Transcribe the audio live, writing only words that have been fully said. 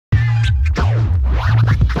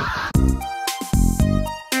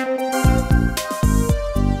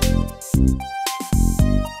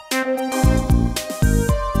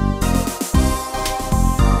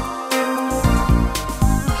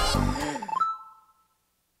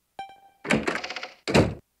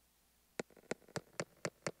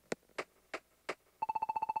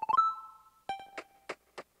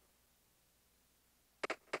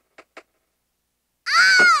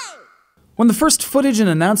When the first footage and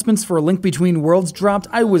announcements for A Link Between Worlds dropped,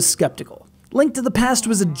 I was skeptical. Link to the Past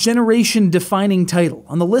was a generation-defining title.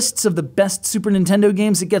 On the lists of the best Super Nintendo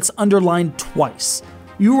games, it gets underlined twice.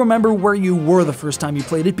 You remember where you were the first time you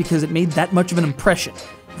played it because it made that much of an impression.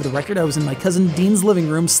 For the record, I was in my cousin Dean's living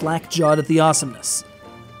room, slack-jawed at the awesomeness.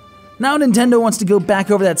 Now Nintendo wants to go back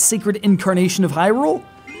over that sacred incarnation of Hyrule?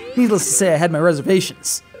 Needless to say, I had my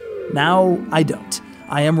reservations. Now, I don't.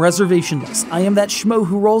 I am reservationless. I am that schmo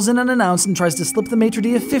who rolls in unannounced and tries to slip the maitre d'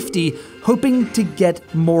 of 50, hoping to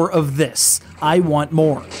get more of this. I want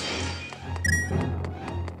more.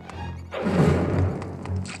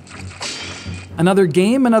 Another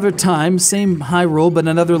game, another time, same Hyrule, but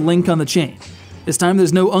another Link on the chain. This time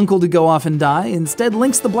there's no uncle to go off and die, instead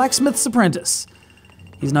Link's the blacksmith's apprentice.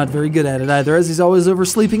 He's not very good at it either, as he's always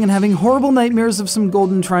oversleeping and having horrible nightmares of some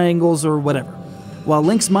golden triangles or whatever. While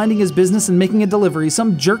Link's minding his business and making a delivery,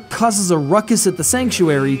 some jerk causes a ruckus at the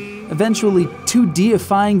sanctuary, eventually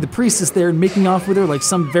 2D-ifying the priestess there and making off with her like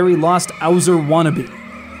some very lost Owser wannabe.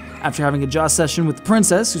 After having a jaw session with the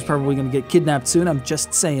princess, who's probably going to get kidnapped soon, I'm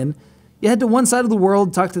just saying, you head to one side of the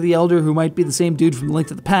world, talk to the elder who might be the same dude from Link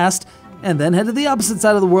to the Past, and then head to the opposite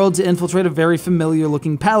side of the world to infiltrate a very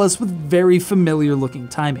familiar-looking palace with very familiar-looking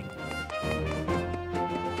timing.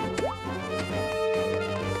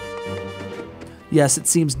 Yes, it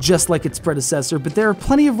seems just like its predecessor, but there are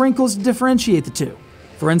plenty of wrinkles to differentiate the two.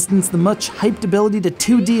 For instance, the much hyped ability to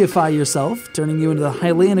 2D-ify yourself, turning you into the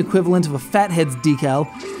Hylian equivalent of a Fatheads decal,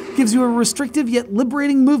 gives you a restrictive yet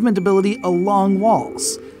liberating movement ability along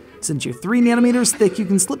walls. Since you're 3 nanometers thick, you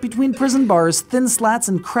can slip between prison bars, thin slats,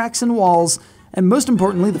 and cracks in walls, and most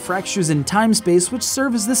importantly, the fractures in time-space, which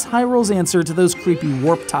serve as this Hyrule's answer to those creepy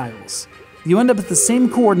warp tiles. You end up at the same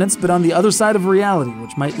coordinates, but on the other side of reality,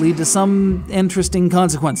 which might lead to some interesting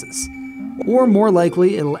consequences. Or more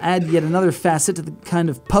likely, it'll add yet another facet to the kind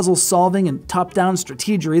of puzzle-solving and top-down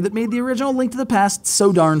strategery that made the original Link to the Past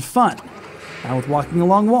so darn fun. Now with walking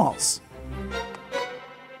along walls.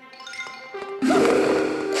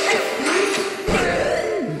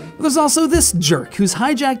 There's also this jerk who's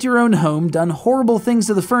hijacked your own home, done horrible things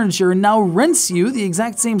to the furniture, and now rents you the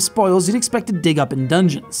exact same spoils you'd expect to dig up in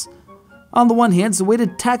dungeons. On the one hand, it's a way to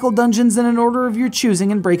tackle dungeons in an order of your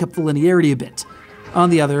choosing and break up the linearity a bit. On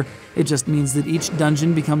the other, it just means that each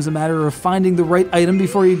dungeon becomes a matter of finding the right item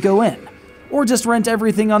before you go in. Or just rent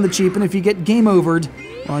everything on the cheap, and if you get game overed,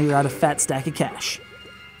 well, you're out a fat stack of cash.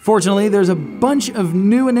 Fortunately, there's a bunch of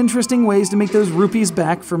new and interesting ways to make those rupees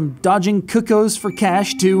back, from dodging cuckoos for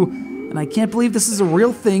cash to, and I can't believe this is a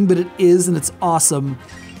real thing, but it is and it's awesome,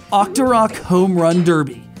 Octorok Home Run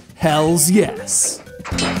Derby. Hells yes.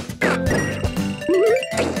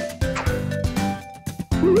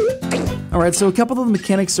 Alright, so a couple of the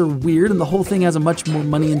mechanics are weird and the whole thing has a much more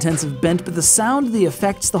money-intensive bent, but the sound, the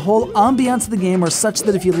effects, the whole ambiance of the game are such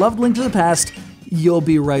that if you loved Link to the Past, you'll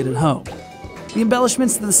be right at home. The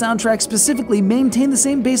embellishments to the soundtrack specifically maintain the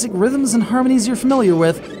same basic rhythms and harmonies you're familiar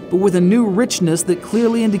with, but with a new richness that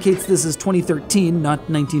clearly indicates this is 2013, not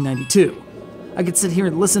 1992. I could sit here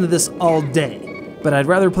and listen to this all day, but I'd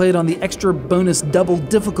rather play it on the extra bonus double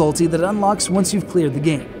difficulty that unlocks once you've cleared the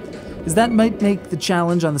game, as that might make the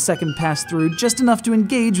challenge on the second pass through just enough to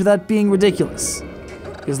engage without being ridiculous.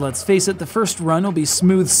 Because let's face it, the first run will be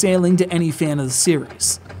smooth sailing to any fan of the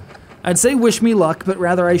series. I'd say wish me luck, but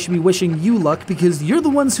rather I should be wishing you luck because you're the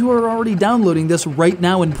ones who are already downloading this right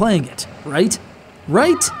now and playing it, right?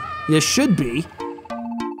 Right? You should be.